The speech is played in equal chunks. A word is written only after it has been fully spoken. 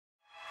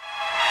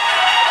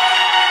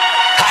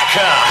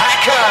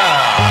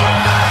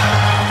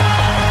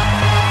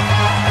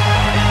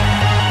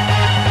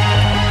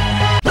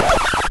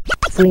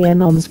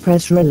FreeAnons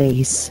press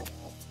release.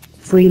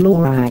 Free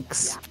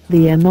Lorax.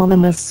 The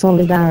anonymous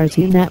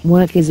solidarity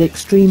network is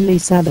extremely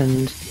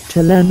saddened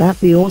to learn that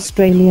the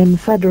Australian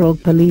Federal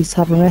Police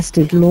have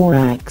arrested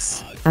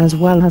Lorax, as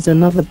well as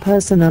another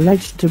person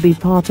alleged to be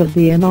part of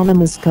the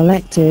anonymous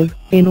collective.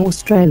 In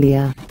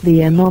Australia,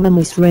 the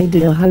anonymous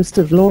radio host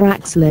of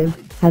Lorax Live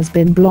has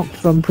been blocked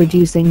from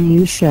producing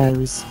new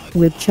shows,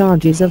 with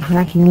charges of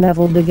hacking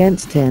leveled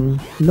against him.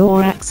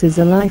 Lorax is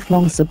a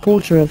lifelong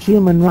supporter of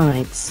human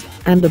rights,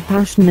 and a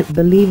passionate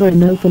believer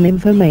in open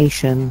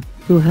information,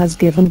 who has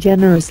given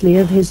generously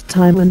of his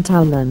time and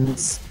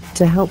talents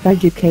to help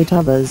educate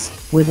others.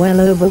 With well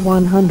over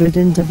 100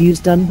 interviews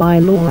done by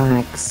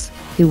Lorax,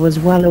 he was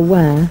well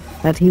aware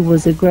that he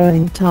was a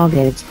growing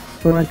target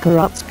for a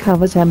corrupt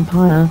covert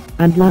empire,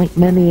 and like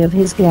many of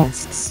his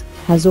guests,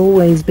 has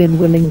always been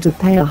willing to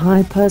pay a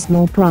high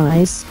personal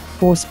price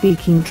for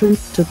speaking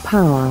truth to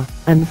power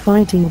and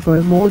fighting for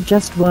a more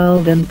just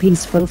world and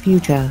peaceful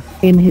future.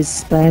 In his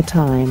spare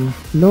time,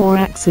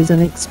 Lorax is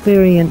an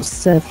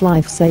experienced surf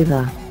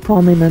lifesaver,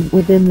 prominent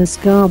within the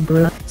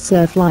Scarborough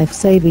Surf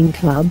Lifesaving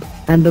Club,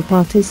 and a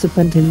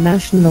participant in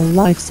national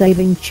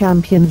lifesaving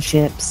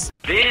championships.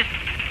 This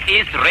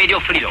is Radio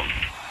Freedom.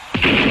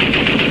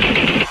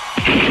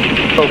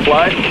 So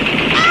fly.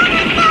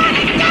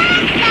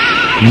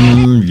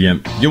 Yeah,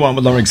 you're on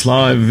with Lorax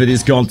Live. It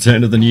is God's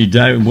turn of the new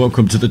day, and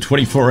welcome to the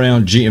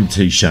 24-hour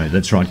GMT show.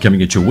 That's right,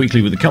 coming at you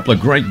weekly with a couple of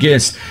great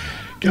guests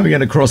going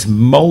out across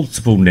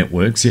multiple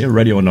networks here.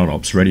 Radio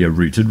Non-Ops, Radio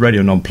Rooted,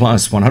 Radio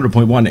Non-Plus,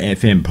 100.1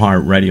 FM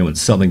Pirate Radio in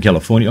Southern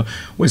California,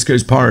 West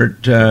Coast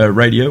Pirate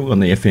Radio on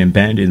the FM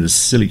band in the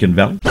Silicon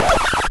Valley.